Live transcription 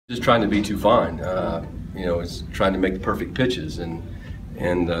Just trying to be too fine. You know, it's trying to make the perfect pitches, and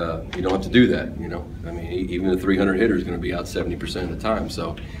you don't have to do that. You know, I mean, even a 300 hitter is going to be out 70% of the time.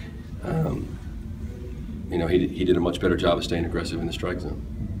 So, you know, he did a much better job of staying aggressive in the strike zone.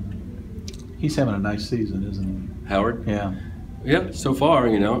 He's having a nice season, isn't he? Howard? Yeah. Yeah, so far,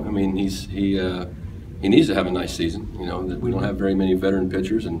 you know, I mean, he needs to have a nice season. You know, we don't have very many veteran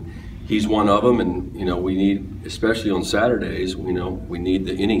pitchers, and he's one of them. And you know, we need, especially on Saturdays, you know, we need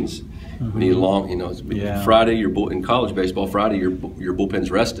the innings. We need long, you know, Friday, in college baseball, Friday your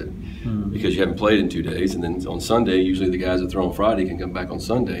bullpen's rested because you haven't played in 2 days, and then on Sunday, usually the guys that throw on Friday can come back on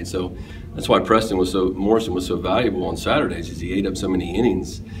Sunday. So that's why Morrison was so valuable on Saturdays, is he ate up so many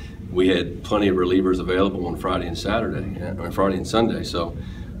innings. We had plenty of relievers available on Friday and Saturday, on Friday and Sunday. So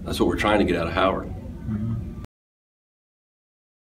that's what we're trying to get out of Howard.